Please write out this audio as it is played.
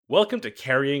Welcome to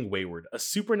Carrying Wayward, a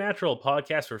supernatural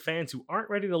podcast for fans who aren't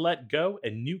ready to let go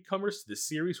and newcomers to the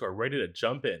series who are ready to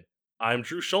jump in. I'm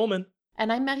Drew Schulman.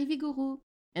 And I'm Marie Vigourou.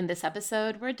 In this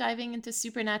episode, we're diving into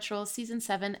Supernatural Season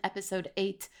 7, Episode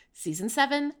 8, Season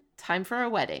 7, Time for a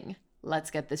Wedding.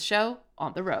 Let's get this show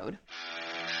on the road.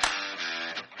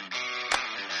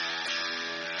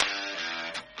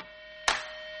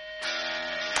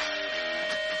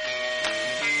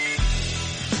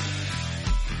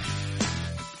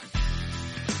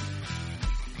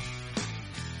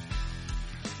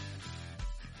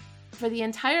 For the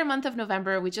entire month of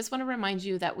November, we just want to remind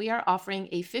you that we are offering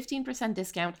a 15%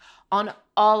 discount on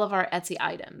all of our Etsy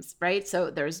items, right? So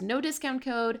there's no discount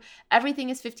code. Everything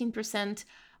is 15%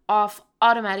 off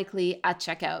automatically at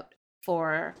checkout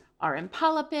for our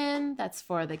Impala pin, that's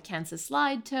for the Kansas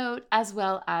slide tote, as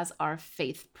well as our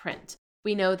Faith print.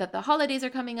 We know that the holidays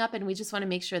are coming up and we just want to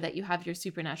make sure that you have your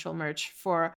Supernatural merch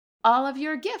for all of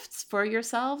your gifts for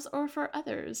yourselves or for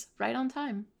others right on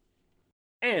time.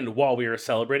 And while we are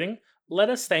celebrating, let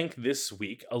us thank this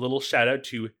week a little shout out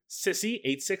to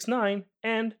Sissy869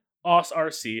 and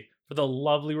OsRC for the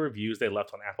lovely reviews they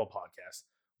left on Apple Podcasts.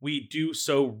 We do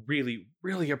so really,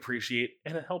 really appreciate,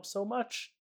 and it helps so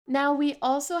much. Now, we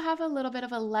also have a little bit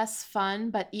of a less fun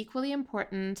but equally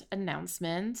important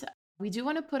announcement. We do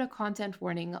want to put a content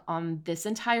warning on this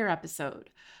entire episode.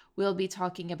 We'll be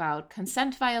talking about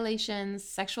consent violations,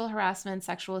 sexual harassment,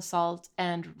 sexual assault,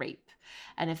 and rape.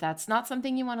 And if that's not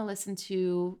something you want to listen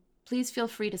to, please feel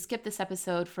free to skip this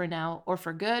episode for now or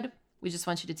for good. We just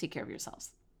want you to take care of yourselves.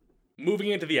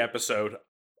 Moving into the episode,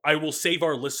 I will save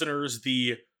our listeners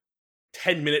the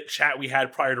 10-minute chat we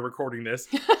had prior to recording this.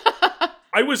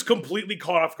 I was completely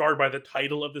caught off guard by the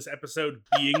title of this episode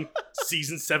being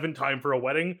Season 7 Time for a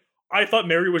Wedding. I thought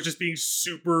Mary was just being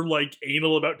super,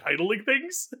 anal about titling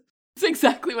things. That's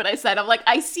exactly what I said. I'm like,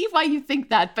 I see why you think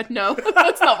that, but no,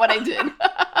 that's not what I did.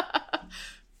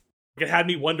 It had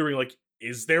me wondering,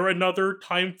 is there another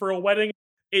Time for a Wedding?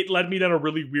 It led me down a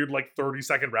really weird,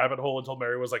 30-second rabbit hole until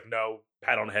Mary was like, no,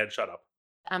 pat on the head, shut up.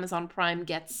 Amazon Prime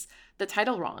gets the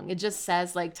title wrong. It just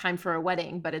says, Time for a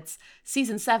Wedding, but it's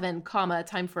Season 7,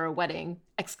 Time for a Wedding, !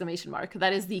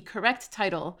 That is the correct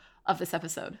title of this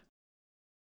episode.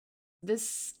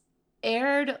 This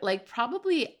aired,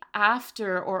 probably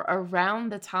after or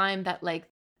around the time that,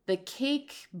 the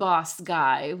Cake Boss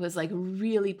guy was,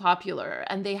 really popular.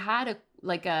 And they had a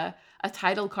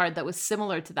title card that was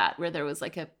similar to that, where there was,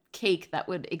 a cake that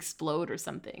would explode or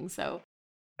something, so...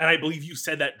 And I believe you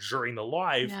said that during the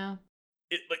live. Yeah.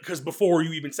 Because before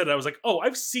you even said it, I was like, oh,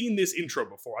 I've seen this intro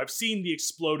before. I've seen the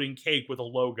exploding cake with a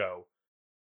logo.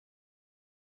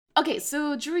 Okay,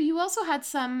 so Drew, you also had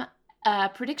some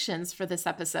predictions for this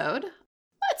episode.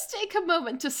 Let's take a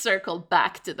moment to circle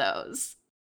back to those.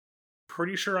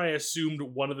 Pretty sure I assumed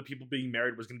one of the people being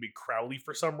married was going to be Crowley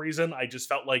for some reason. I just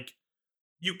felt like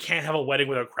you can't have a wedding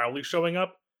without Crowley showing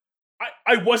up.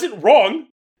 I wasn't wrong.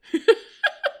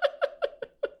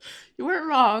 You weren't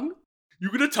wrong.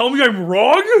 You gonna tell me I'm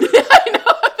wrong? Yeah, I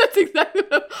know. That's exactly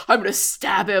what I'm gonna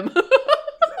stab him.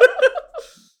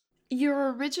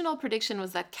 Your original prediction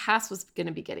was that Cass was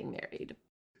gonna be getting married.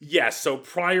 Yes, so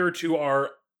prior to our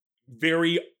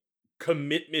very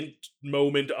commitment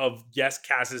moment of, yes,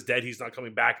 Cass is dead, he's not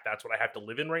coming back, that's what I have to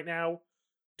live in right now,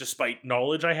 despite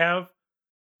knowledge I have.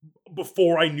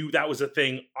 Before I knew that was a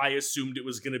thing, I assumed it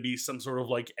was gonna be some sort of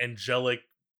angelic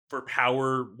for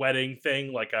power wedding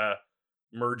thing, like a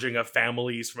merging of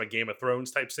families from a Game of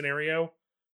Thrones type scenario.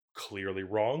 Clearly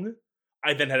wrong.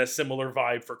 I then had a similar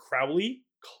vibe for Crowley.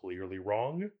 Clearly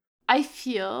wrong. I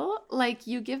feel like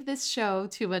you give this show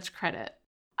too much credit.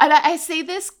 And I say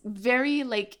this very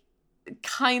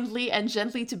kindly and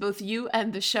gently to both you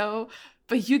and the show,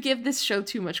 but you give this show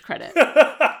too much credit.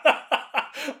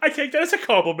 I take that as a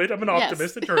compliment. I'm an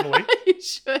optimist eternally. You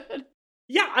should.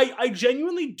 Yeah, I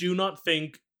genuinely do not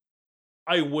think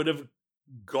I would have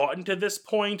gotten to this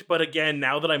point, but again,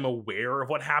 now that I'm aware of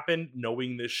what happened,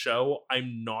 knowing this show,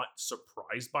 I'm not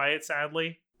surprised by it,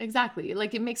 sadly. Exactly.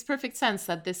 It makes perfect sense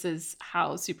that this is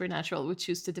how Supernatural would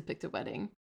choose to depict a wedding.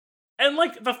 And,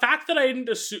 the fact that I didn't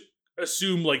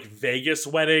assume, Vegas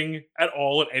wedding at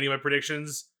all in any of my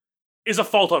predictions is a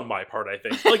fault on my part, I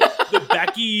think. The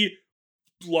Becky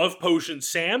love potion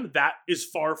Sam, that is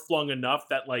far-flung enough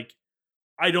that,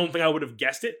 I don't think I would have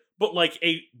guessed it. But,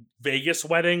 a Vegas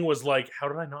wedding was how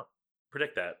did I not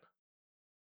predict that?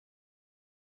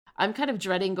 I'm kind of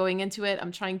dreading going into it.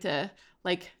 I'm trying to,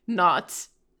 not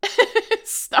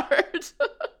start.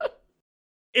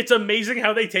 It's amazing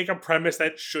how they take a premise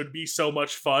that should be so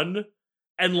much fun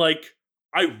and,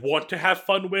 I want to have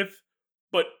fun with,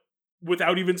 but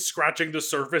without even scratching the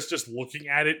surface, just looking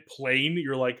at it plain,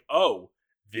 you're like, oh,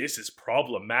 this is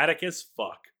problematic as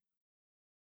fuck.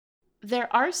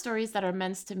 There are stories that are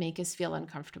meant to make us feel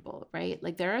uncomfortable, right?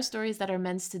 Like there are stories that are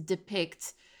meant to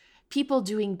depict people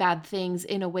doing bad things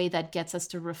in a way that gets us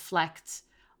to reflect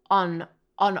on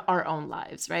our own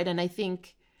lives, right? And I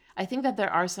think that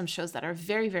there are some shows that are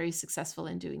very, very successful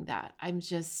in doing that. I'm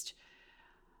just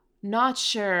not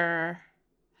sure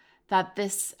that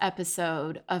this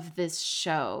episode of this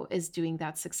show is doing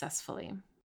that successfully.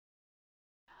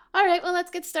 All right, well,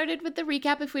 let's get started with the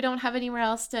recap if we don't have anything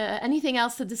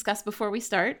else to discuss before we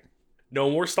start. No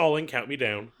more stalling, count me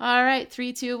down. All right,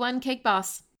 3, 2, 1, Cake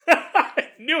Boss. I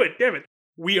knew it, damn it.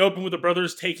 We open with the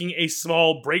brothers taking a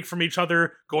small break from each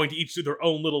other, going to each do their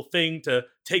own little thing to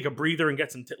take a breather and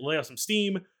get lay off some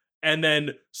steam. And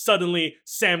then suddenly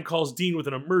Sam calls Dean with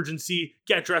an emergency,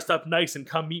 get dressed up nice and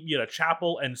come meet me at a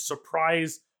chapel, and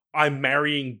surprise, I'm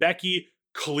marrying Becky.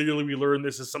 Clearly we learn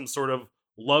this is some sort of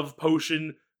love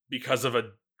potion because of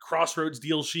a Crossroads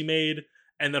deal she made.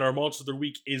 And then our monster of the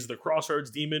week is the Crossroads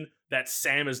demon that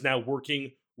Sam is now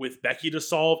working with Becky to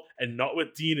solve, and not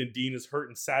with Dean, and Dean is hurt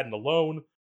and sad and alone.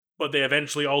 But they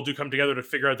eventually all do come together to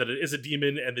figure out that it is a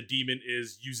demon, and the demon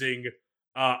is using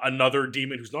another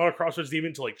demon who's not a Crossroads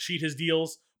demon to like cheat his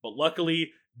deals. But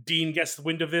luckily, Dean gets the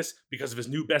wind of this because of his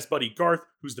new best buddy, Garth,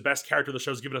 who's the best character the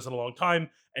show's given us in a long time.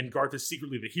 And Garth is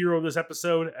secretly the hero of this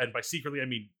episode. And by secretly, I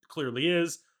mean clearly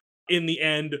is. In the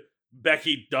end,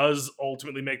 Becky does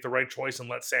ultimately make the right choice and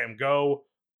let Sam go.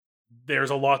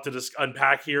 There's a lot to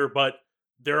unpack here, but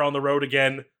they're on the road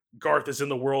again. Garth is in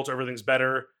the world, so everything's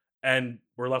better. And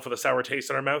we're left with a sour taste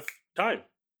in our mouth. Time.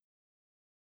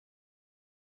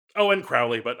 Oh, and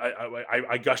Crowley, but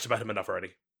I gushed about him enough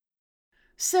already.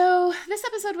 So this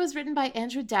episode was written by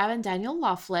Andrew Dabb and Daniel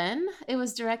Laughlin. It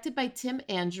was directed by Tim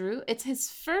Andrew. It's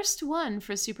his first one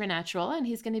for Supernatural, and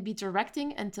he's going to be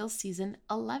directing until season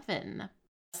 11.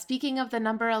 Speaking of the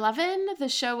number 11, the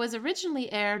show was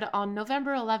originally aired on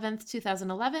November 11th,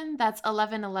 2011. That's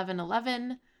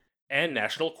 11/11/11. And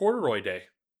National Corduroy Day.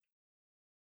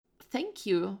 Thank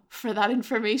you for that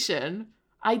information.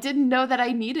 I didn't know that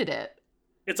I needed it.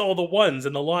 It's all the ones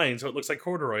in the line, so it looks like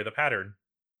corduroy, the pattern.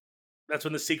 That's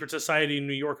when the secret society in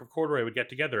New York of corduroy would get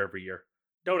together every year.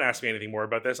 Don't ask me anything more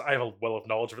about this. I have a wealth of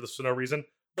knowledge for this for no reason.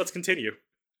 Let's continue.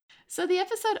 So the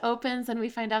episode opens and we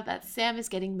find out that Sam is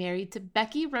getting married to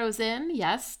Becky Rosen.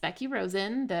 Yes, Becky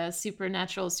Rosen, the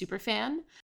Supernatural superfan.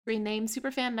 Renamed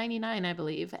Superfan 99, I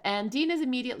believe. And Dean is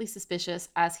immediately suspicious,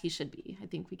 as he should be. I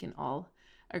think we can all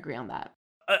agree on that.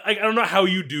 I don't know how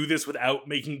you do this without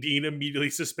making Dean immediately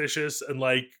suspicious and,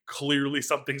 like, clearly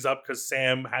something's up because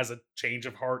Sam has a change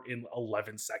of heart in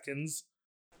 11 seconds.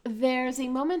 There's a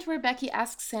moment where Becky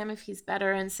asks Sam if he's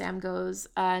better, and Sam goes,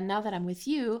 now that I'm with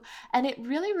you. And it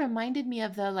really reminded me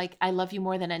of the, like, I love you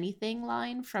more than anything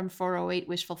line from 408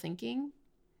 Wishful Thinking.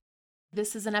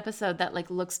 This is an episode that, like,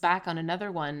 looks back on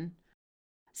another one.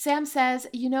 Sam says,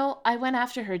 I went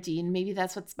after her, Dean. Maybe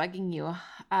that's what's bugging you,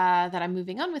 that I'm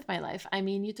moving on with my life. I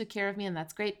mean, you took care of me and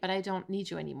that's great, but I don't need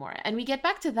you anymore. And we get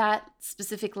back to that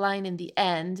specific line in the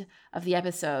end of the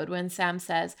episode when Sam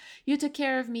says, you took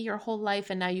care of me your whole life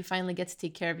and now you finally get to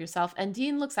take care of yourself. And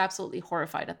Dean looks absolutely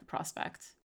horrified at the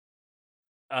prospect.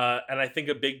 And I think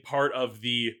a big part of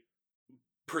the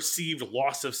perceived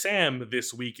loss of Sam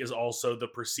this week is also the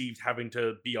perceived having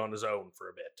to be on his own for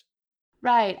a bit.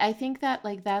 Right. I think that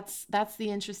that's the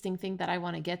interesting thing that I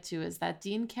want to get to is that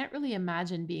Dean can't really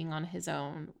imagine being on his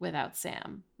own without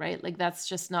Sam, right? Like that's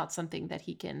just not something that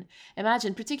he can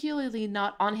imagine, particularly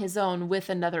not on his own with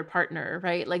another partner,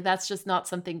 right? Like that's just not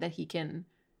something that he can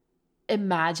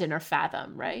imagine or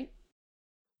fathom, right?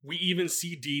 We even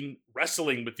see Dean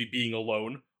wrestling with the being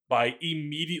alone by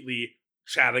immediately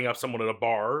chatting up someone at a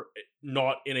bar,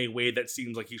 not in a way that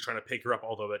seems like he's trying to pick her up,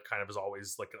 although that kind of is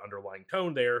always like an underlying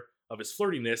tone there of his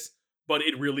flirtiness, but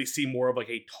it really seemed more of like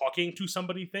a talking to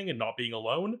somebody thing and not being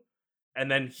alone. And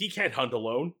then he can't hunt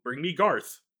alone. Bring me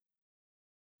Garth.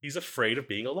 He's afraid of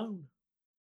being alone.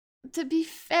 To be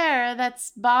fair,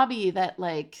 that's Bobby that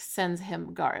like sends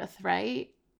him Garth,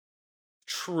 right?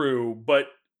 True, but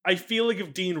I feel like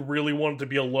if Dean really wanted to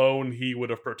be alone, he would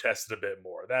have protested a bit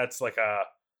more. That's like I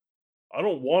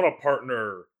don't want a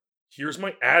partner. Here's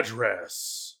my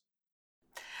address.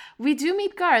 We do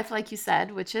meet Garth, like you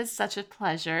said, which is such a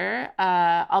pleasure.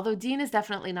 Although Dean is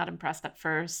definitely not impressed at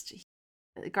first.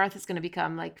 Garth is going to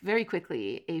become, like, very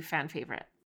quickly a fan favorite.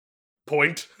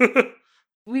 Point.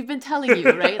 We've been telling you,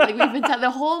 right? Like,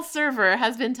 the whole server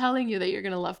has been telling you that you're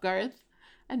going to love Garth.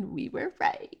 And we were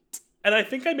right. And I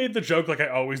think I made the joke, like I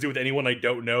always do with anyone I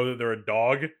don't know, that they're a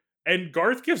dog. And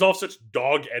Garth gives off such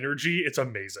dog energy. It's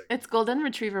amazing. It's golden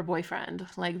retriever boyfriend.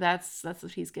 Like that's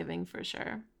what he's giving for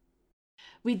sure.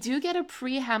 We do get a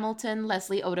pre-Hamilton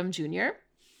Leslie Odom Jr.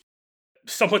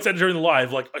 Someone said during the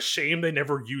live, like, a shame they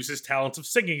never use his talents of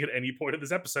singing at any point in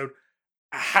this episode.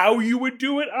 How you would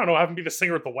do it? I don't know. Have him be the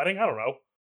singer at the wedding? I don't know.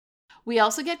 We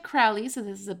also get Crowley, so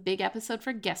this is a big episode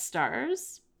for guest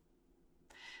stars.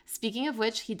 Speaking of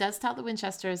which, he does tell the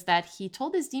Winchesters that he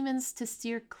told his demons to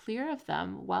steer clear of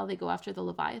them while they go after the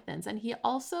Leviathans. And he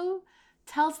also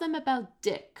tells them about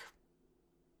Dick.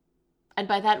 And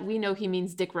by that, we know he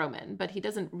means Dick Roman, but he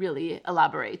doesn't really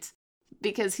elaborate.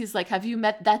 Because he's like, have you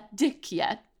met that Dick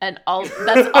yet? And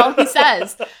that's all he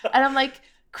says. And I'm like,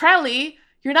 Crowley,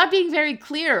 you're not being very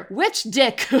clear. Which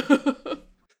Dick?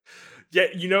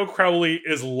 Yeah, Crowley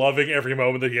is loving every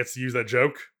moment that he gets to use that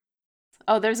joke.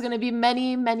 Oh, there's going to be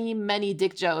many, many, many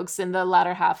Dick jokes in the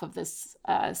latter half of this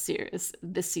series,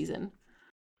 this season.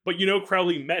 But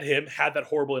Crowley met him, had that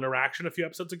horrible interaction a few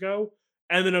episodes ago,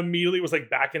 and then immediately was like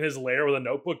back in his lair with a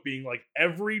notebook being like,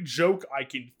 every joke I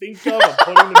can think of, I'm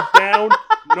putting them down.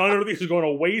 None of these are going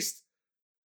to waste.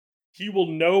 He will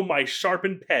know my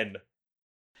sharpened pen.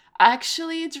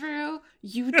 Actually, Drew,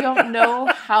 you don't know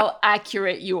how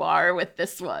accurate you are with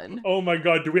this one. Oh my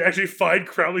god, do we actually find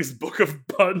Crowley's book of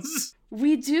puns?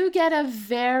 We do get a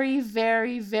very,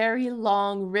 very, very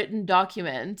long written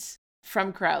document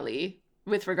from Crowley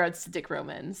with regards to Dick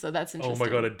Roman, so that's interesting. Oh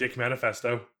my god, a Dick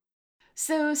manifesto.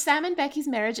 So Sam and Becky's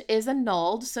marriage is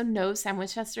annulled, so no, Sam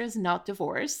Winchester is not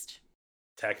divorced.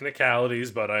 Technicalities,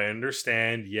 but I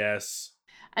understand, yes.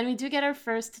 And we do get our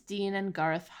first Dean and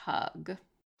Garth hug.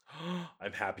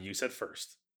 I'm happy you said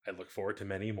first. I look forward to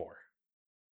many more.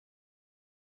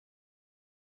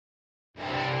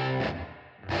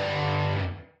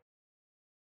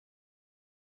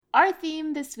 Our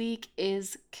theme this week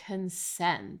is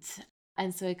consent.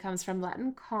 And so it comes from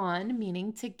Latin con,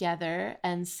 meaning together,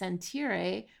 and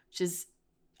sentire,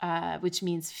 which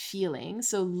means feeling.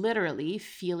 So literally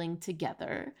feeling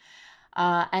together.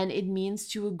 And it means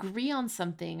to agree on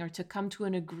something or to come to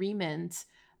an agreement,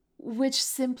 which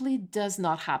simply does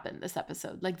not happen this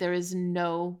episode. Like there is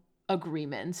no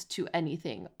agreement to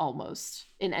anything almost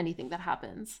in anything that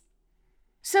happens.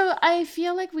 So I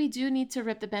feel like we do need to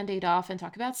rip the Band-Aid off and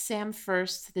talk about Sam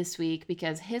first this week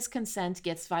because his consent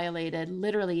gets violated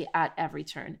literally at every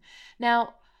turn.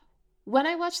 Now, when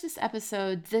I watched this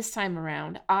episode this time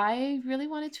around, I really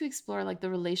wanted to explore like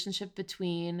the relationship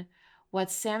between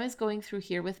what Sam is going through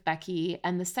here with Becky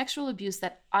and the sexual abuse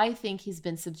that I think he's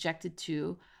been subjected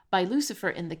to by Lucifer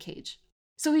in the cage.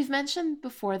 So we've mentioned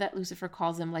before that Lucifer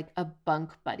calls him like a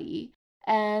bunk buddy.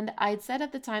 And I'd said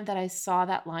at the time that I saw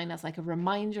that line as like a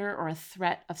reminder or a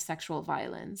threat of sexual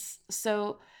violence.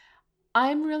 So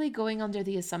I'm really going under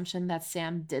the assumption that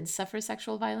Sam did suffer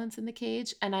sexual violence in the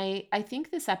cage. And I think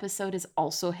this episode is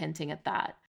also hinting at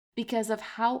that because of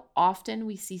how often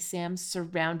we see Sam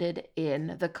surrounded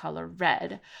in the color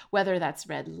red, whether that's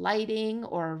red lighting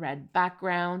or a red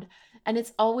background. And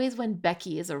it's always when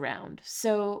Becky is around.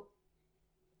 So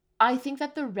I think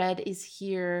that the red is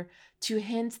here to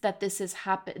hint that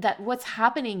that what's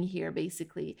happening here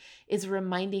basically is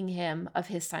reminding him of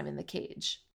his time in the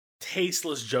cage.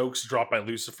 Tasteless jokes dropped by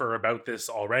Lucifer about this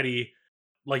already.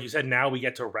 Like you said, now we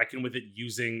get to reckon with it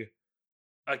using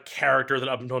a character that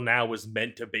up until now was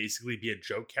meant to basically be a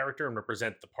joke character and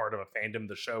represent the part of a fandom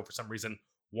the show for some reason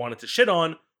wanted to shit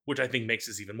on, which I think makes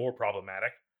this even more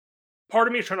problematic. Part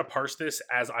of me is trying to parse this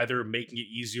as either making it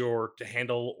easier to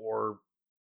handle or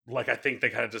like I think they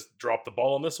kind of just dropped the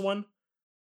ball on this one.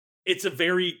 It's a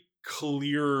very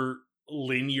clear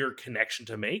linear connection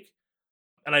to make.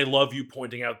 And I love you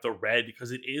pointing out the red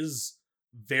because it is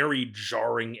very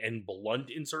jarring and blunt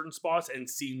in certain spots and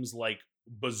seems like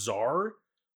bizarre.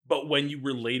 But when you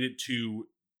relate it to,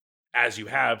 as you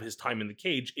have, his time in the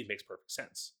cage, it makes perfect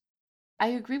sense. I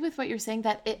agree with what you're saying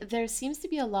that there seems to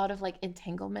be a lot of like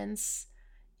entanglements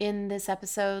in this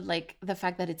episode, like the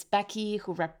fact that it's Becky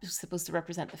who's supposed to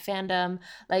represent the fandom.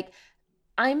 Like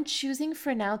I'm choosing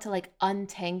for now to like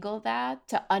untangle that,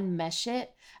 to unmesh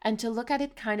it, and to look at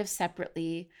it kind of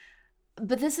separately.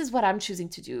 But this is what I'm choosing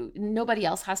to do. Nobody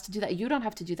else has to do that. You don't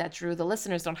have to do that, Drew. The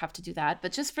listeners don't have to do that.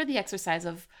 But just for the exercise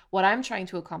of what I'm trying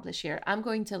to accomplish here, I'm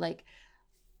going to like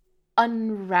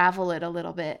unravel it a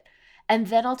little bit. And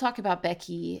then I'll talk about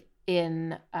Becky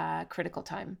in critical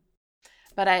time.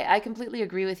 But I completely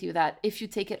agree with you that if you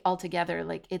take it all together,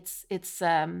 like it's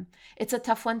a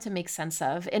tough one to make sense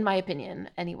of, in my opinion,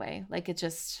 anyway. Like it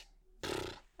just,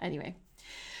 anyway.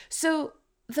 So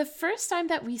the first time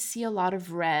that we see a lot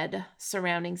of red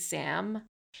surrounding Sam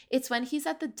It's when he's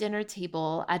at the dinner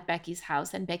table at Becky's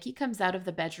house, and Becky comes out of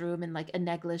the bedroom in like a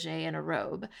negligee and a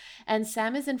robe. And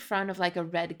Sam is in front of like a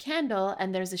red candle,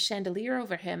 and there's a chandelier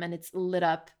over him, and it's lit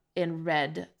up in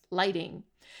red lighting.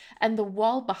 And the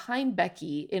wall behind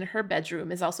Becky in her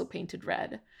bedroom is also painted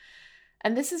red.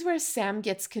 And this is where Sam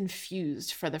gets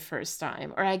confused for the first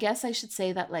time. Or I guess I should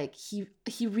say that like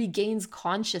he regains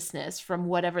consciousness from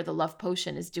whatever the love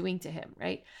potion is doing to him,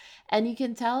 right? And you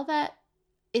can tell that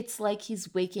it's like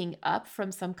he's waking up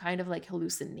from some kind of like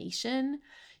hallucination.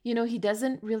 You know, he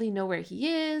doesn't really know where he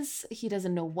is. He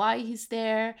doesn't know why he's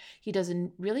there. He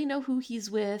doesn't really know who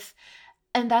he's with.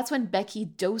 And that's when Becky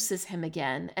doses him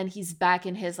again and he's back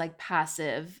in his like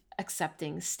passive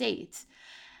accepting state.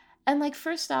 And like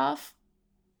first off,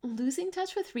 losing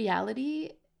touch with reality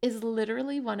is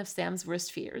literally one of Sam's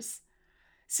worst fears.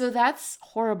 So that's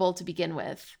horrible to begin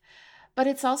with. But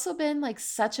it's also been like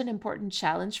such an important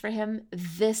challenge for him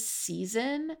this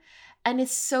season. And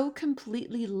it's so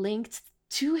completely linked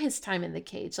to his time in the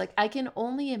cage. Like, I can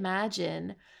only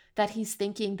imagine that he's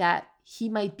thinking that he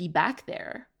might be back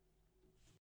there.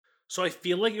 So I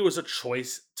feel like it was a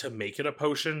choice to make it a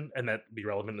potion, and that be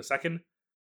relevant in a second,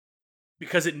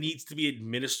 because it needs to be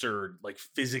administered, like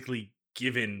physically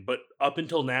given. But up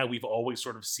until now, we've always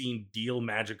sort of seen deal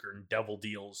magic or devil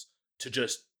deals to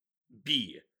just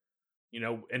be,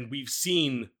 and we've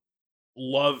seen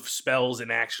love spells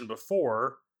in action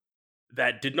before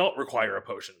that did not require a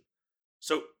potion.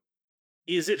 So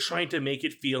is it trying to make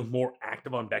it feel more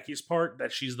active on Becky's part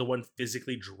that she's the one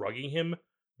physically drugging him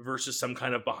versus some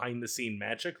kind of behind the scene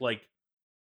magic? Like,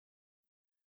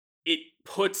 it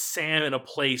puts Sam in a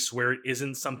place where it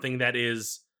isn't something that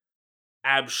is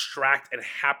abstract and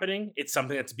happening. It's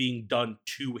something that's being done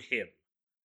to him.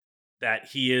 That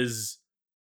he is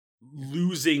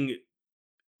losing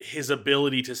his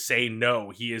ability to say no.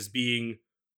 He is being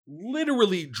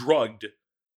literally drugged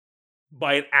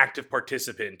by an active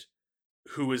participant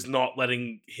who is not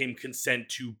letting him consent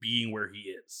to being where he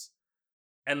is.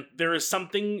 And there is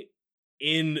something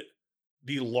in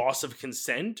the loss of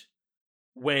consent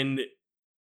when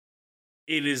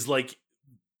it is like,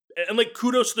 and like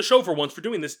kudos to the show for once for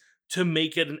doing this, to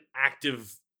make it an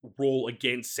active role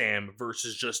against Sam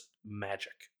versus just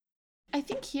magic. I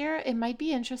think here it might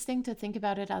be interesting to think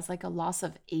about it as like a loss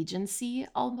of agency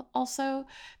also,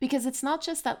 because it's not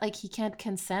just that like he can't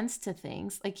consent to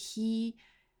things, like he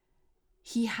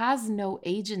has no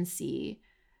agency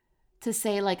to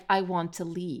say like I want to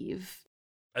leave.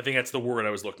 I think that's the word I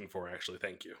was looking for, actually.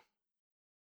 Thank you.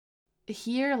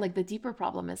 Here, like the deeper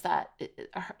problem is that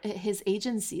his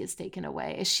agency is taken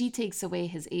away. She takes away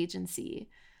his agency,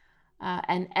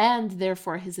 and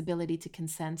therefore his ability to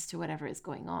consent to whatever is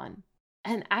going on.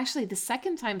 And actually, the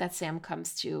second time that Sam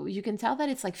comes to, you can tell that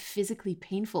it's like physically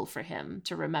painful for him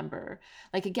to remember.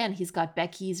 Like, again, he's got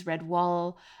Becky's red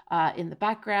wall in the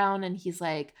background, and he's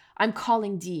like, I'm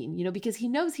calling Dean, because he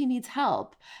knows he needs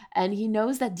help, and he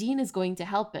knows that Dean is going to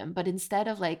help him. But instead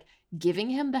of like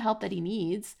giving him the help that he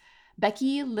needs,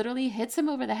 Becky literally hits him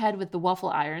over the head with the waffle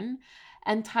iron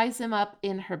and ties him up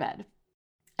in her bed.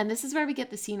 And this is where we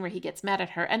get the scene where he gets mad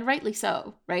at her, and rightly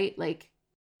so, right? Like,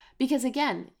 because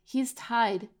again, he's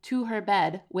tied to her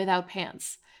bed without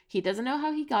pants. He doesn't know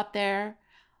how he got there.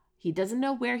 He doesn't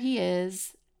know where he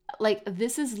is. Like,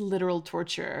 this is literal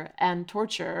torture, and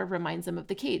torture reminds him of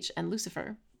the cage and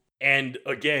Lucifer. And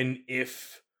again,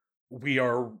 as we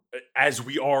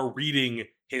are reading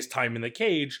his time in the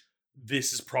cage,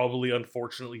 this is probably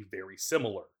unfortunately very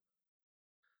similar.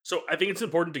 So I think it's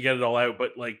important to get it all out,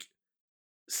 but like,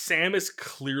 Sam is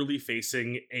clearly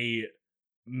facing a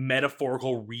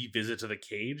metaphorical revisit to the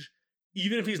cage.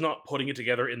 Even if he's not putting it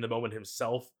together in the moment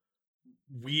himself,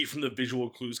 we from the visual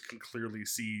clues can clearly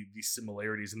see the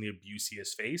similarities in the abuse he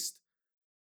has faced.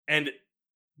 And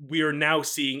we are now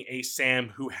seeing a Sam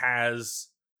who has,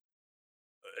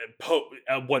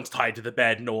 once tied to the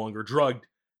bed, no longer drugged,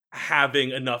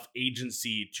 having enough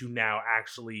agency to now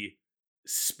actually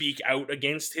speak out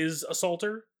against his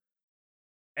assaulter.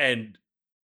 And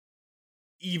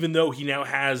even though he now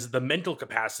has the mental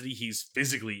capacity, he's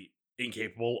physically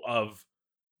incapable of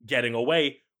getting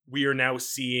away. We are now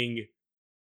seeing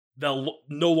no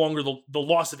longer the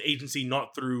loss of agency,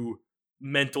 not through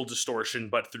mental distortion,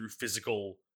 but through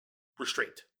physical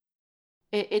restraint.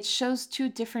 It shows two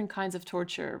different kinds of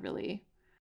torture, really.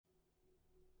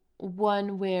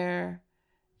 One where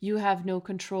you have no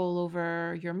control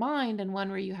over your mind, and one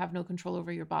where you have no control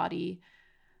over your body.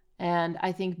 And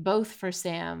I think both for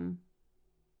Sam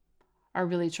are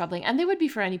really troubling. And they would be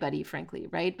for anybody, frankly,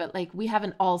 right? But like, we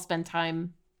haven't all spent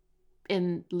time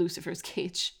in Lucifer's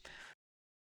cage.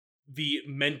 the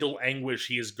mental anguish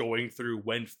he is going through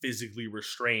when physically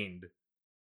restrained,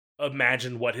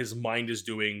 imagine what his mind is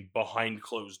doing behind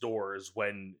closed doors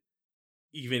when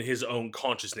even his own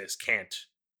consciousness can't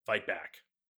fight back.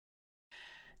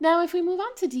 Now, if we move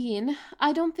on to Dean,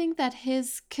 I don't think that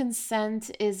his consent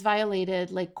is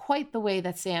violated like quite the way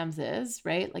that Sam's is,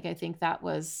 right? Like I think that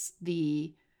was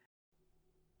the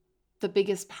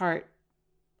biggest part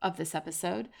of this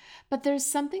episode. But there's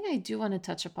something I do want to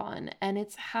touch upon, and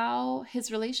it's how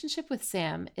his relationship with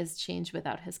Sam is changed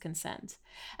without his consent.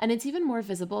 And it's even more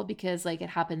visible because like it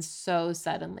happens so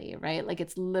suddenly, right? Like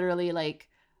it's literally like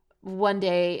one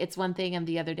day it's one thing and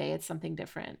the other day it's something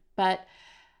different. But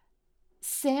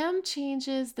Sam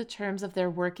changes the terms of their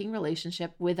working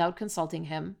relationship without consulting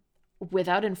him,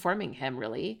 without informing him,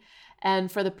 really.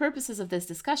 And for the purposes of this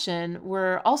discussion,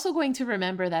 we're also going to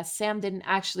remember that Sam didn't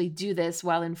actually do this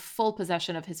while in full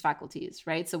possession of his faculties,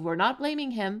 right? So we're not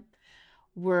blaming him.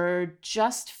 We're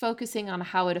just focusing on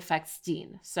how it affects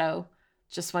Dean. So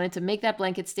just wanted to make that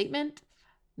blanket statement,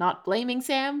 not blaming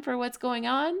Sam for what's going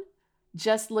on,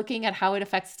 just looking at how it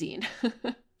affects Dean.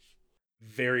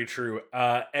 Very true.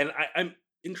 And I'm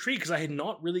intrigued because I had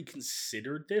not really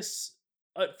considered this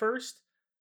at first.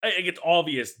 It's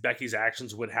obvious Becky's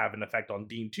actions would have an effect on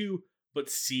Dean too, but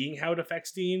seeing how it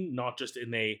affects Dean, not just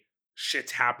in a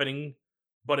shit's happening,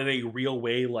 but in a real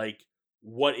way, like,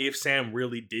 what if Sam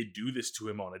really did do this to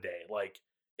him on a day?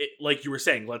 Like you were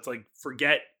saying, let's like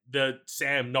forget the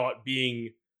Sam not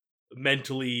being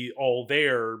mentally all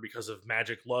there because of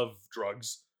magic love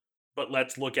drugs, but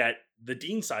let's look at the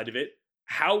Dean side of it.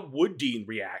 How would Dean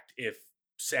react if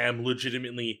Sam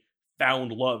legitimately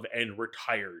found love and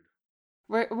retired?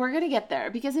 We're going to get there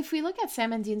because if we look at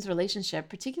Sam and Dean's relationship,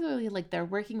 particularly like their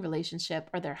working relationship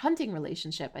or their hunting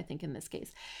relationship, I think in this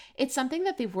case, it's something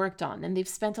that they've worked on and they've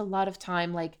spent a lot of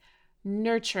time like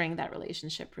nurturing that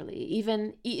relationship really.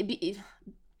 Even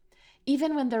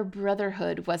when their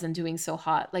brotherhood wasn't doing so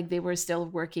hot, like they were still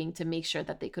working to make sure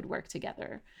that they could work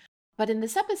together. But in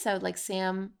this episode, like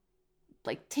Sam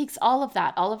like takes all of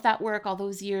that work, all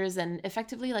those years and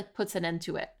effectively like puts an end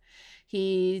to it.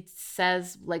 He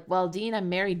says like, well, Dean, I'm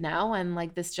married now. And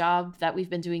like this job that we've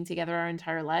been doing together our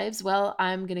entire lives, well,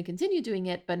 I'm going to continue doing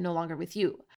it, but no longer with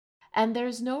you. And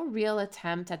there's no real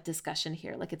attempt at discussion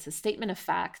here. Like it's a statement of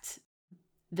fact.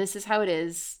 This is how it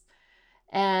is.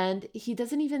 And he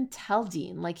doesn't even tell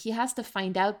Dean. Like he has to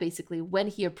find out basically when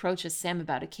he approaches Sam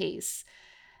about a case.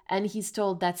 And he's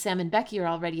told that Sam and Becky are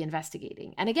already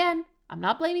investigating. And again, I'm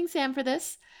not blaming Sam for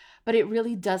this, but it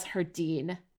really does hurt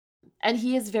Dean. And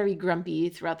he is very grumpy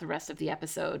throughout the rest of the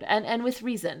episode, and with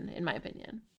reason, in my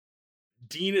opinion.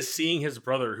 Dean is seeing his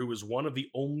brother, who is one of the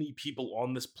only people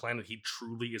on this planet he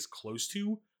truly is close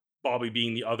to, Bobby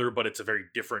being the other, but it's a very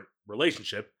different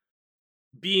relationship,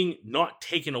 being not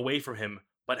taken away from him,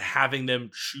 but having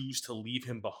them choose to leave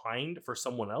him behind for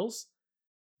someone else.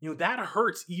 You know, that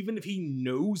hurts even if he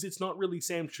knows it's not really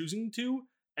Sam choosing to,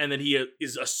 and then he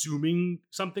is assuming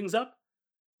something's up.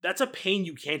 That's a pain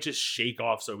you can't just shake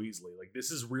off so easily. Like,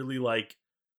 this is really like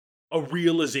a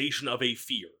realization of a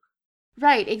fear.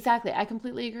 Right, exactly. I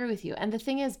completely agree with you. And the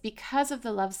thing is, because of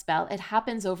the love spell, it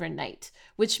happens overnight,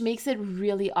 which makes it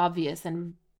really obvious.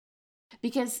 And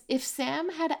because if Sam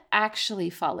had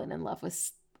actually fallen in love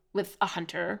with a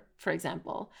hunter, for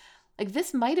example, like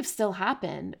this might have still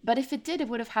happened, but if it did, it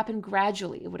would have happened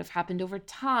gradually. It would have happened over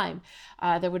time.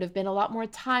 There would have been a lot more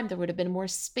time. There would have been more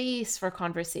space for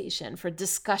conversation, for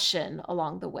discussion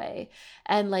along the way.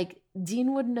 And like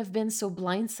Dean wouldn't have been so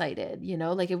blindsided, you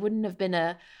know, like it wouldn't have been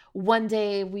a one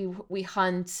day we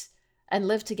hunt and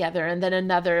live together and then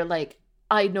another like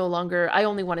I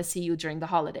only want to see you during the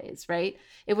holidays, right?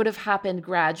 It would have happened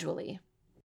gradually.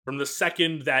 From the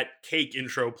second that cake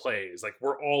intro plays, like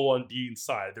we're all on Dean's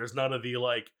side. There's none of the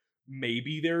like,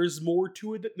 maybe there's more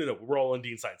to it. No, we're all on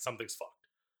Dean's side. Something's fucked.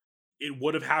 It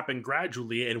would have happened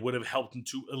gradually and would have helped him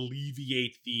to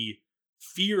alleviate the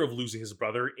fear of losing his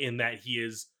brother in that he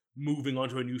is moving on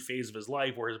to a new phase of his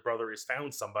life where his brother has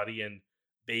found somebody and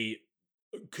they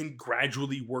can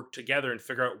gradually work together and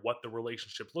figure out what the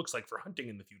relationship looks like for hunting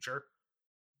in the future.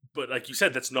 But like you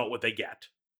said, that's not what they get.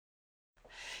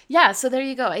 Yeah, so there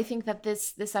you go. I think that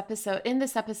this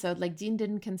episode, like Dean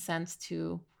didn't consent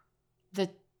to the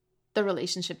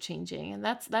relationship changing, and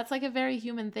that's like a very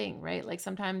human thing, right? Like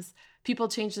sometimes people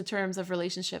change the terms of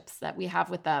relationships that we have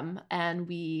with them, and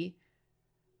we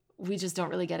just don't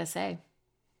really get a say.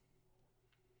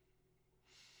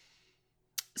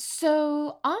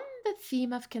 So on the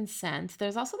theme of consent,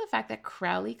 there's also the fact that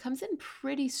Crowley comes in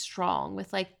pretty strong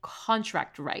with like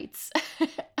contract rights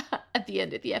at the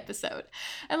end of the episode.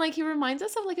 And like he reminds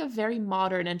us of like a very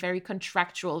modern and very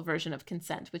contractual version of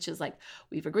consent, which is like,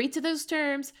 we've agreed to those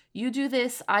terms, you do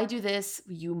this, I do this,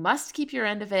 you must keep your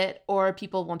end of it or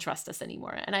people won't trust us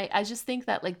anymore. And I just think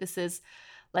that like this is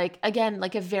like, again,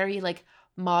 like a very like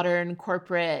modern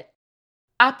corporate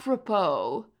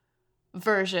apropos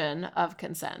version of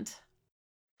consent.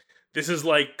 This is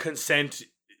like consent,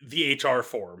 the HR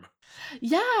form.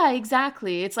 Yeah,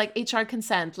 exactly. It's like HR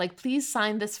consent. Like, please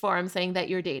sign this form saying that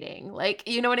you're dating. Like,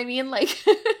 you know what I mean? Like,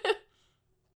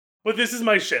 But this is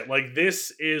my shit. Like,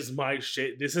 this is my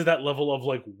shit. This is that level of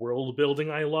like world building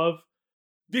I love.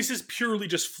 This is purely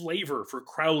just flavor for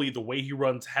Crowley, the way he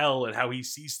runs hell and how he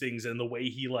sees things and the way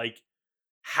he like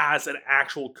has an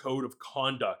actual code of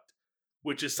conduct,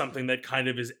 which is something that kind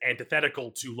of is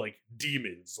antithetical to like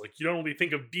demons. Like, you don't really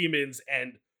think of demons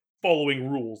and following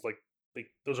rules. Like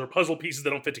those are puzzle pieces that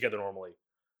don't fit together normally.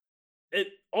 It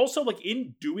also, like,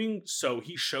 in doing so,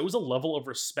 he shows a level of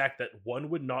respect that one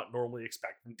would not normally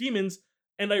expect from demons,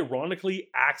 and ironically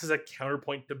acts as a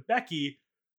counterpoint to Becky,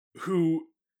 who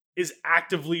is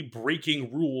actively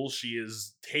breaking rules. She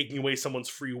is taking away someone's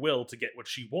free will to get what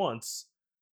she wants.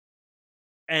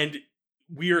 And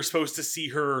we are supposed to see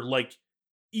her, like,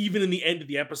 even in the end of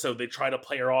the episode, they try to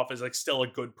play her off as, like, still a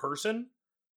good person,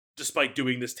 despite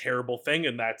doing this terrible thing,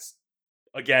 and that's,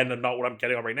 again, not what I'm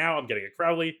getting on right now. I'm getting at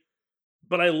Crowley.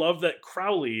 But I love that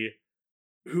Crowley,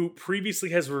 who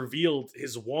previously has revealed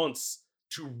his wants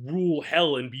to rule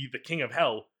hell and be the king of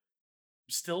hell,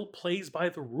 still plays by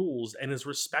the rules and is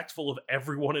respectful of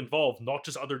everyone involved, not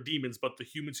just other demons, but the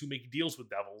humans who make deals with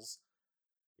devils.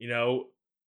 You know?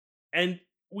 And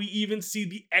we even see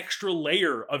the extra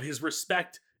layer of his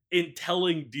respect in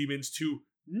telling demons to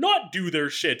not do their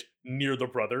shit near the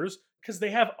brothers, because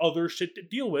they have other shit to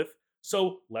deal with,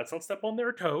 so let's not step on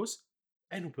their toes,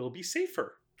 and we'll be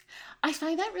safer. I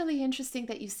find that really interesting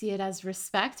that you see it as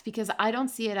respect, because I don't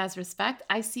see it as respect.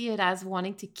 I see it as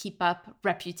wanting to keep up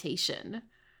reputation.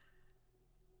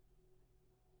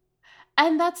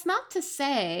 And that's not to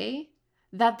say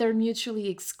that they're mutually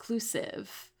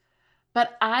exclusive,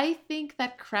 but I think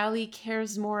that Crowley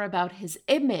cares more about his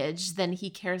image than he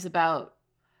cares about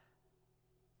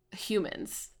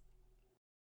humans.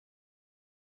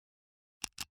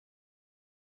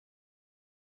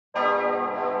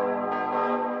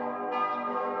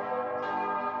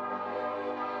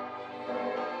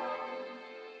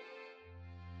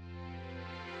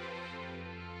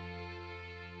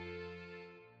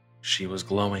 She was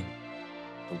glowing,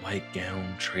 the white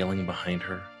gown trailing behind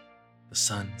her, the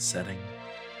sun setting,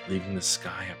 leaving the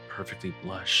sky a perfectly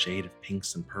blush shade of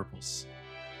pinks and purples.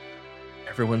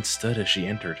 Everyone stood as she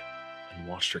entered and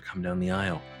watched her come down the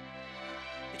aisle.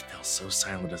 It felt so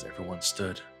silent as everyone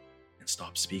stood and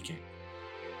stopped speaking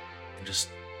and just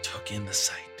took in the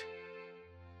sight.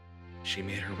 She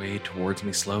made her way towards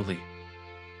me slowly.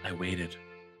 I waited,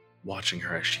 watching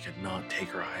her as she could not take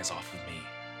her eyes off of me.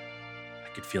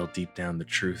 I could feel deep down the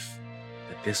truth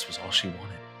that this was all she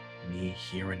wanted, me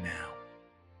here and now.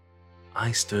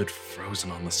 I stood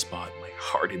frozen on the spot, my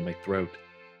heart in my throat,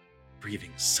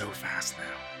 breathing so fast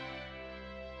now.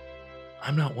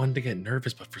 I'm not one to get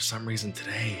nervous, but for some reason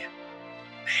today,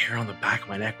 the hair on the back of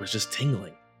my neck was just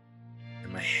tingling,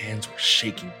 and my hands were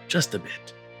shaking just a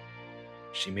bit.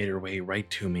 She made her way right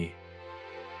to me,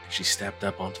 and she stepped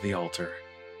up onto the altar.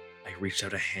 I reached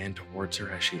out a hand towards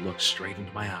her as she looked straight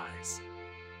into my eyes.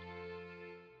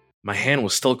 My hand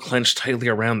was still clenched tightly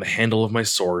around the handle of my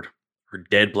sword. Her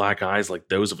dead black eyes, like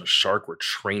those of a shark, were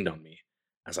trained on me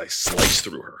as I sliced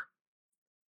through her,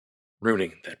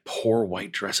 ruining that poor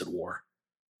white dress it wore.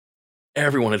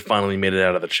 Everyone had finally made it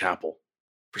out of the chapel.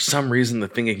 For some reason, the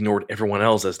thing ignored everyone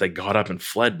else as they got up and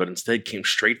fled, but instead came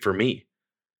straight for me.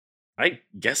 I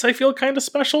guess I feel kind of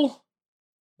special,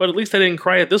 but at least I didn't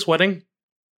cry at this wedding.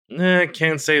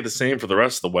 Can't say the same for the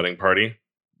rest of the wedding party.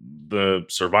 The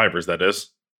survivors, that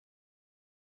is.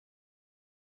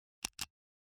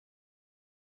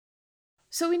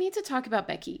 So we need to talk about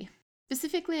Becky.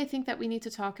 Specifically, I think that we need to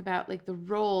talk about like the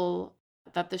role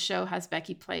that the show has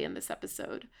Becky play in this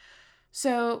episode.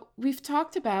 So we've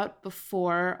talked about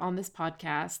before on this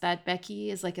podcast that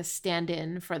Becky is like a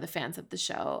stand-in for the fans of the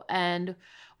show. And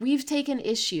we've taken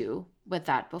issue with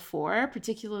that before,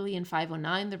 particularly in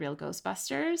 509, The Real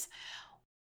Ghostbusters.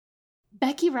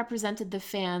 Becky represented the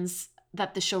fans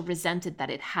that the show resented that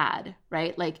it had,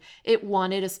 right? Like it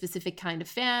wanted a specific kind of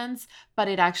fans, but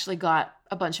it actually got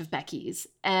a bunch of Beckys.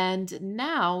 And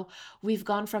now we've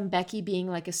gone from Becky being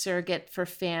like a surrogate for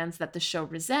fans that the show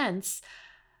resents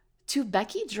to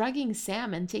Becky drugging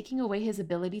Sam and taking away his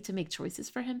ability to make choices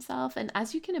for himself. And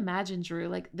as you can imagine, Drew,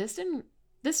 like this didn't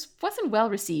this wasn't well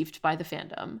received by the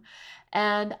fandom.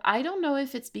 And I don't know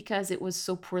if it's because it was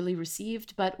so poorly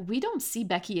received, but we don't see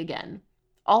Becky again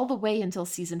all the way until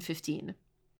season 15.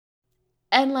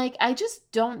 And like, I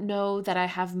just don't know that I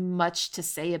have much to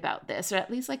say about this, or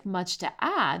at least like much to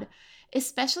add,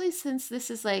 especially since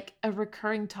this is like a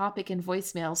recurring topic in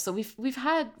voicemails. So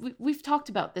we've talked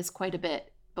about this quite a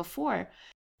bit before.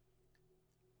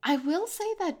 I will say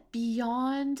that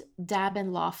beyond Dab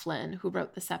and Laughlin, who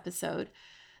wrote this episode,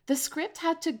 the script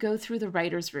had to go through the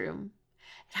writer's room.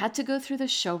 It had to go through the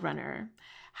showrunner,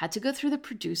 had to go through the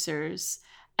producers,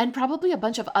 and probably a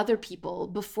bunch of other people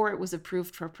before it was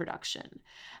approved for production.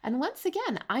 And once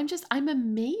again, I'm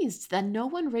amazed that no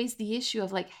one raised the issue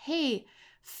of like, hey,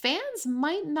 fans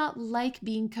might not like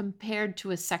being compared to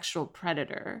a sexual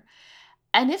predator.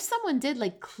 And if someone did,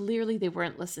 like, clearly they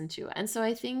weren't listened to. And so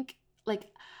I think, like,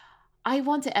 I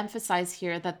want to emphasize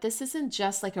here that this isn't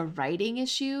just like a writing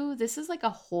issue. This is like a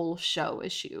whole show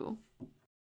issue.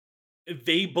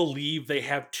 They believe they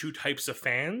have two types of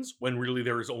fans when really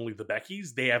there is only the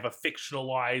Beckys. They have a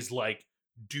fictionalized, like,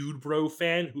 dude bro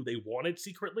fan who they wanted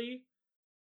secretly.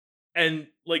 And,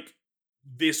 like,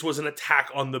 this was an attack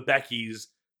on the Beckys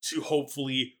to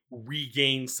hopefully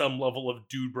regain some level of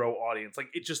dude bro audience. Like,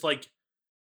 it just, like,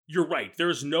 you're right.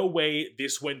 There's no way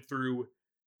this went through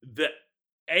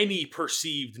any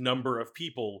perceived number of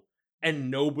people and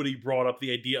nobody brought up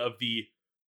the idea of the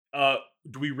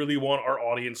do we really want our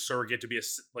audience surrogate to be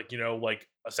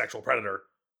a sexual predator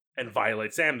and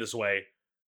violate Sam this way?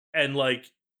 And like,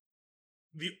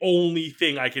 the only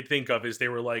thing I could think of is they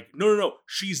were like, no,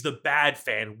 she's the bad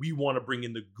fan. We want to bring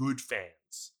in the good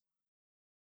fans.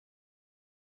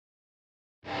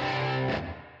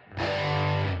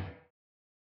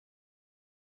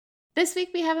 This week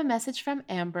we have a message from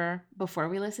Amber. Before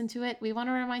we listen to it, we want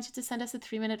to remind you to send us a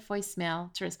 3-minute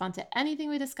voicemail. To respond to anything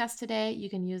we discussed today, you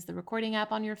can use the recording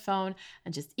app on your phone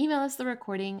and just email us the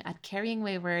recording at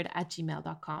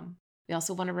carryingwayward@gmail.com. We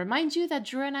also want to remind you that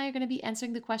Drew and I are going to be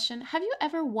answering the question, have you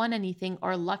ever won anything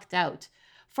or lucked out,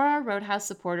 for our Roadhouse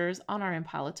supporters on our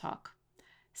Impala Talk.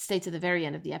 Stay to the very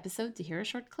end of the episode to hear a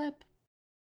short clip.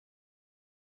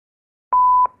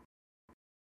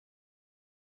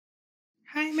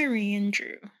 Hi, Marie and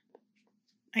Drew.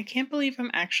 I can't believe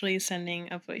I'm actually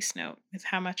sending a voice note with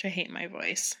how much I hate my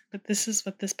voice, but this is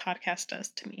what this podcast does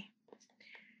to me.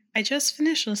 I just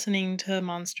finished listening to the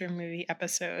Monster Movie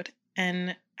episode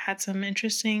and had some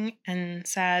interesting and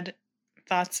sad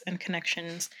thoughts and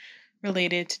connections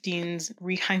related to Dean's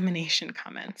rehymenation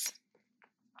comments.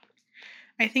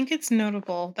 I think it's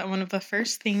notable that one of the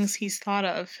first things he's thought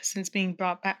of since being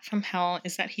brought back from hell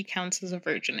is that he counts as a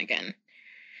virgin again.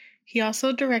 He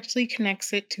also directly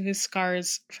connects it to his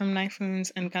scars from knife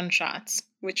wounds and gunshots,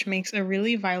 which makes a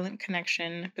really violent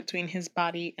connection between his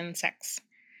body and sex,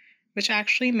 which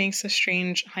actually makes a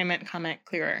strange hymen comment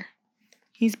clearer.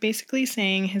 He's basically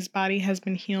saying his body has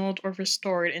been healed or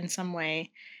restored in some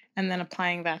way, and then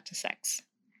applying that to sex.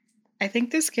 I think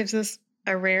this gives us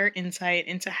a rare insight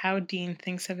into how Dean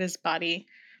thinks of his body,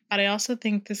 but I also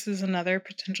think this is another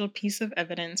potential piece of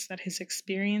evidence that his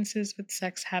experiences with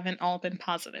sex haven't all been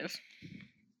positive.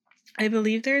 I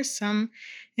believe there is some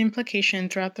implication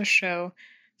throughout the show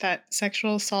that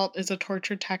sexual assault is a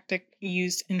torture tactic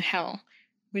used in hell,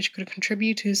 which could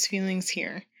contribute to his feelings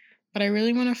here, but I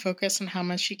really want to focus on how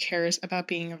much he cares about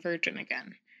being a virgin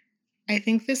again. I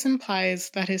think this implies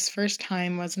that his first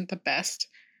time wasn't the best,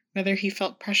 whether he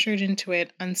felt pressured into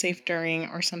it, unsafe during,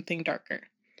 or something darker.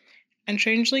 And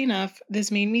strangely enough, this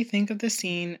made me think of the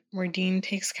scene where Dean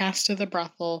takes Cass to the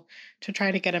brothel to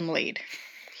try to get him laid.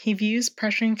 He views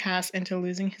pressuring Cass into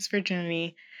losing his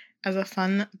virginity as a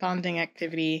fun bonding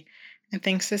activity and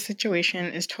thinks this situation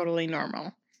is totally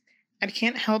normal. I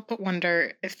can't help but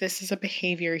wonder if this is a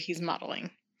behavior he's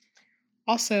modeling.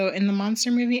 Also, in the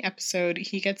Monster Movie episode,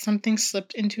 he gets something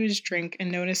slipped into his drink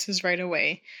and notices right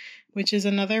away, which is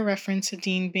another reference to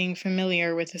Dean being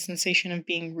familiar with the sensation of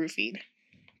being roofied.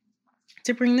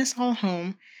 To bring this all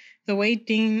home, the way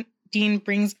Dean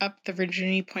brings up the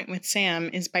virginity point with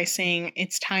Sam is by saying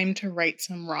it's time to right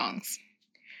some wrongs.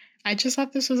 I just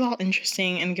thought this was all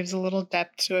interesting and gives a little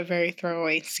depth to a very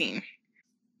throwaway scene.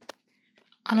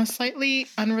 On a slightly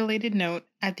unrelated note,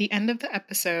 at the end of the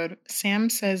episode, Sam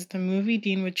says the movie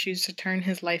Dean would choose to turn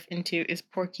his life into is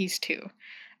Porky's 2.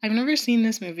 I've never seen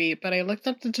this movie, but I looked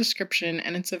up the description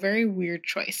and it's a very weird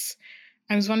choice.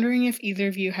 I was wondering if either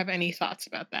of you have any thoughts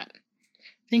about that.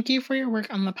 Thank you for your work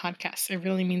on the podcast. It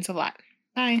really means a lot.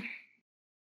 Bye.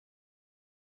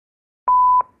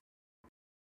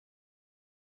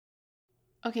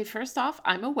 Okay, first off,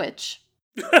 I'm a witch.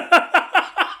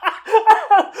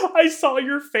 I saw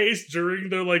your face during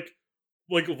the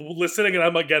like listening, and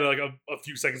I'm again like a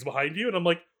few seconds behind you, and I'm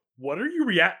like, what are you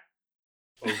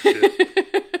Oh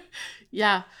shit.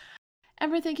 Yeah.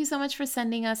 Amber, thank you so much for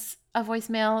sending us a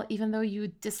voicemail, even though you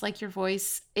dislike your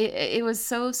voice. It was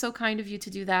so kind of you to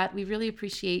do that. We really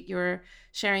appreciate your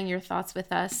sharing your thoughts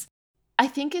with us. I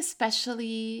think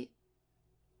especially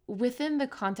within the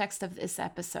context of this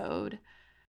episode,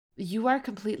 you are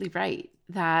completely right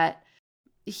that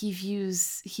he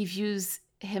views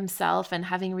himself and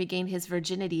having regained his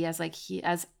virginity as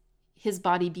as his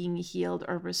body being healed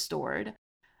or restored.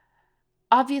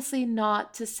 Obviously,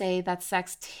 not to say that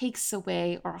sex takes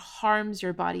away or harms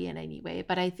your body in any way,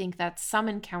 but I think that some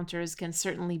encounters can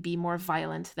certainly be more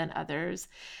violent than others.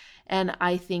 And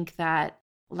I think that,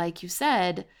 like you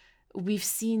said, we've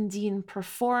seen Dean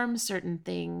perform certain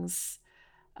things,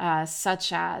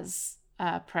 such as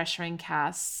pressuring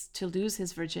Cass to lose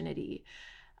his virginity,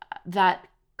 that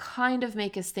kind of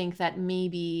make us think that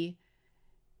maybe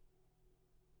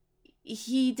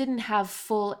he didn't have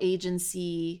full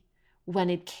agency when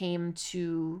it came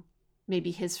to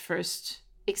maybe his first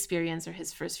experience or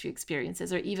his first few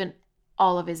experiences, or even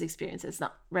all of his experiences,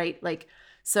 not right. Like,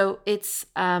 so it's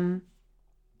an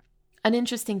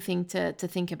interesting thing to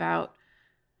think about,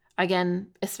 again,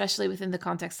 especially within the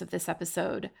context of this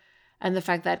episode, and the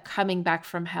fact that coming back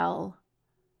from hell,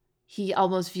 he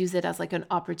almost views it as like an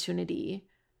opportunity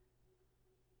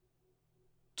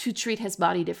to treat his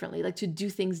body differently, like to do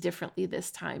things differently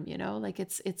this time, you know? Like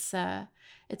it's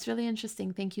really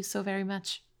interesting. Thank you so very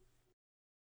much.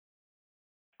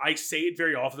 I say it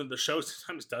very often that the show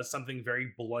sometimes does something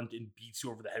very blunt and beats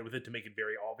you over the head with it to make it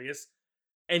very obvious.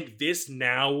 And this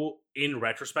now, in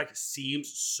retrospect,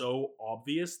 seems so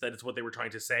obvious that it's what they were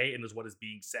trying to say and is what is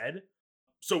being said.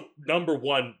 So, number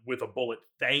one, with a bullet,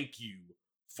 thank you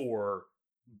for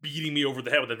beating me over the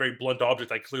head with a very blunt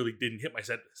object I clearly didn't hit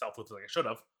myself with like I should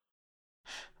have.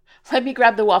 Let me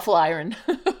grab the waffle iron.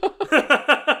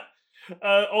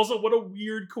 Also, what a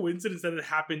weird coincidence that it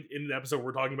happened in an episode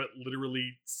we're talking about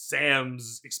literally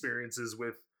Sam's experiences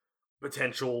with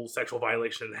potential sexual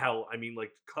violation in hell. I mean,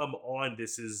 like, come on,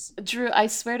 this is... Drew, I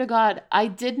swear to God, I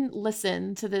didn't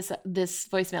listen to this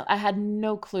voicemail. I had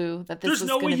no clue that this was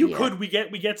going to be... There's no way you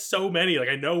could. We get so many. Like,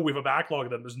 I know we have a backlog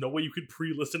of them. There's no way you could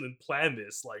pre-listen and plan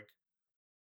this. Like,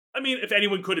 I mean, if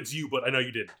anyone could, it's you, but I know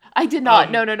you did. I did not.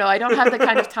 No. I don't have the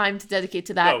kind of time to dedicate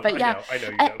to that. No, but yeah, I know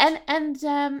you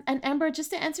don't. And Amber, just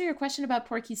to answer your question about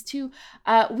Porky's 2,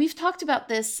 we've talked about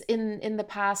this in the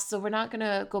past, so we're not going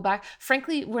to go back.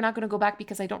 Frankly, we're not going to go back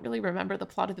because I don't really remember the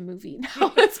plot of the movie.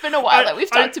 Now it's been a while that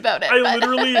we've talked about it. I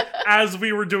literally, as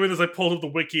we were doing this, I pulled up the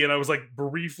wiki and I was like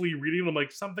briefly reading them,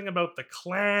 like something about the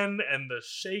Klan and the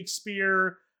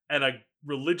Shakespeare and a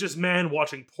religious man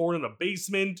watching porn in a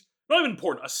basement. Not even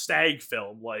porn, a stag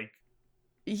film, like.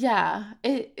 Yeah,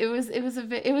 it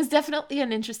was definitely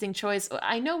an interesting choice.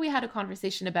 I know we had a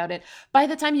conversation about it. By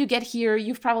the time you get here,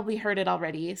 you've probably heard it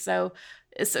already. So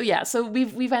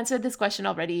we've answered this question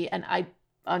already, and I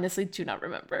honestly do not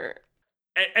remember.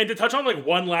 And to touch on like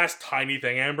one last tiny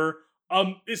thing, Amber,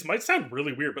 this might sound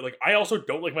really weird, but like I also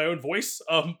don't like my own voice.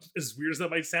 As weird as that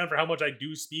might sound for how much I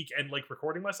do speak and like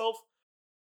recording myself,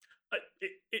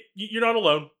 you're not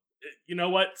alone. You know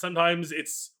what? Sometimes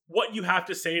it's what you have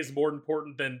to say is more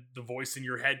important than the voice in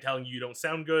your head telling you don't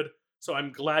sound good. So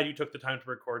I'm glad you took the time to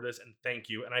record this, and thank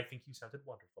you. And I think you sounded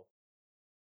wonderful.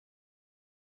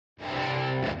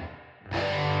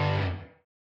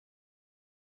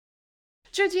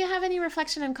 Drew, do you have any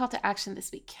reflection and call to action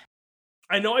this week?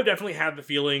 I know I've definitely had the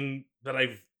feeling that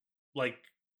I've like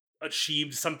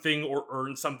achieved something or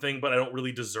earned something, but I don't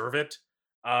really deserve it.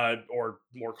 Or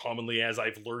more commonly, as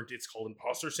I've learned, it's called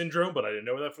imposter syndrome, but I didn't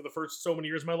know that for the first so many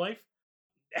years of my life.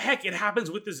 Heck, it happens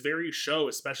with this very show,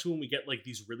 especially when we get like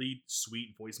these really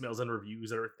sweet voicemails and reviews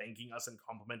that are thanking us and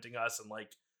complimenting us and like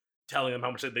telling them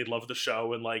how much they love the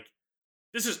show. And like,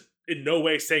 this is in no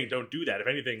way saying don't do that. If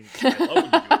anything, I love when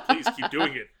you do it. Please keep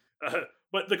doing it.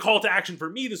 But the call to action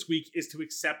for me this week is to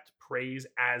accept praise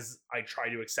as I try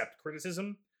to accept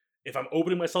criticism. If I'm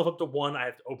opening myself up to one, I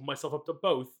have to open myself up to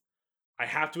both. I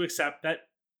have to accept that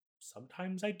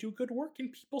sometimes I do good work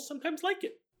and people sometimes like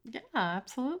it. Yeah,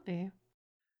 absolutely.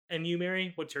 And you,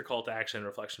 Mary, what's your call to action and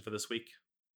reflection for this week?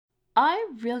 I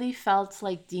really felt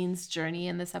like Dean's journey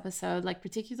in this episode, like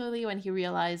particularly when he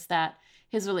realized that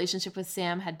his relationship with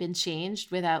Sam had been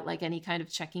changed without like any kind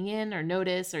of checking in or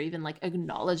notice or even like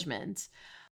acknowledgement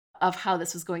of how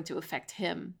this was going to affect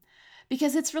him.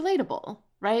 Because it's relatable,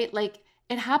 right? Like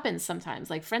it happens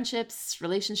sometimes, like friendships,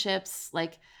 relationships,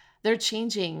 like they're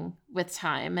changing with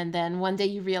time. And then one day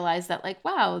you realize that, like,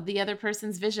 wow, the other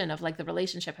person's vision of like the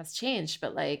relationship has changed,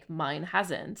 but like mine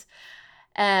hasn't.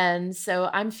 And so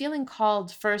I'm feeling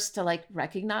called first to like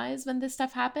recognize when this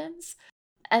stuff happens,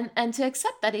 and to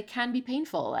accept that it can be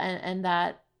painful, and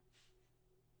that,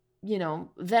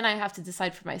 then I have to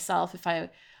decide for myself if I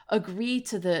agree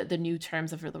to the new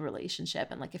terms of the relationship.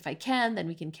 And like if I can, then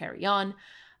we can carry on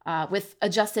with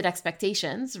adjusted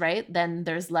expectations, right? Then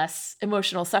there's less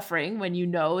emotional suffering when you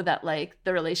know that like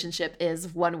the relationship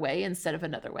is one way instead of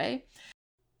another way.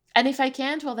 And if I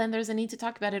can't, well, then there's a need to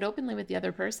talk about it openly with the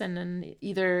other person and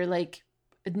either like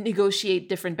negotiate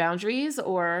different boundaries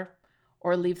or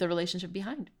leave the relationship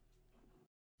behind.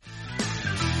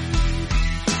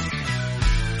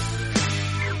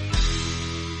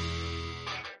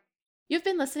 You've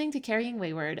been listening to Carrying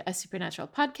Wayward, a supernatural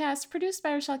podcast produced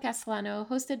by Rochelle Castellano,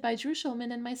 hosted by Drew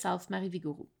Schulman and myself, Marie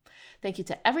Vigourou. Thank you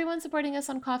to everyone supporting us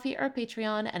on Ko-fi or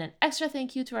Patreon, and an extra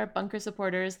thank you to our bunker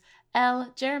supporters,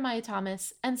 Elle, Jeremiah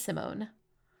Thomas, and Simone.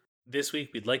 This week,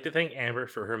 we'd like to thank Amber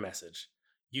for her message.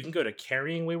 You can go to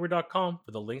carryingwayward.com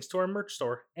for the links to our merch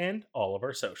store and all of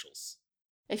our socials.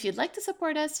 If you'd like to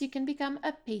support us, you can become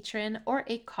a patron or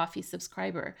a Ko-fi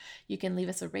subscriber. You can leave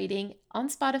us a rating on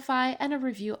Spotify and a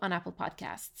review on Apple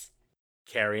Podcasts.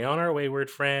 Carry on, our wayward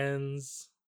friends.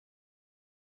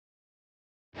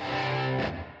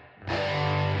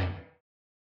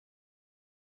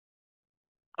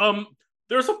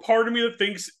 There's a part of me that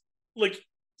thinks like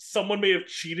someone may have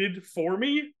cheated for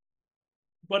me,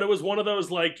 but it was one of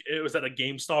those, like, it was at a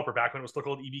GameStop, or back when it was still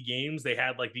called EB Games. They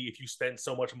had like if you spent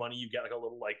so much money, you get like a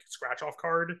little like scratch off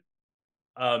card.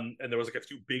 And there was like a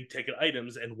few big ticket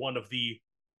items, and one of the,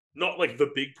 not like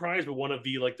the big prize, but one of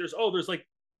the like there's like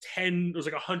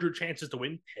 100 chances to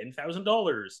win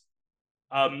 $10,000.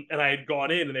 And I had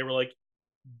gone in and they were like,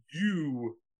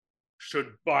 you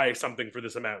should buy something for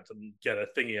this amount and get a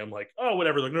thingy. I'm like, oh,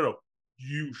 whatever. Like, no,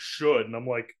 you should. And I'm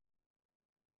like,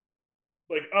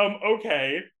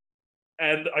 okay.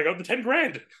 And I got the 10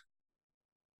 grand.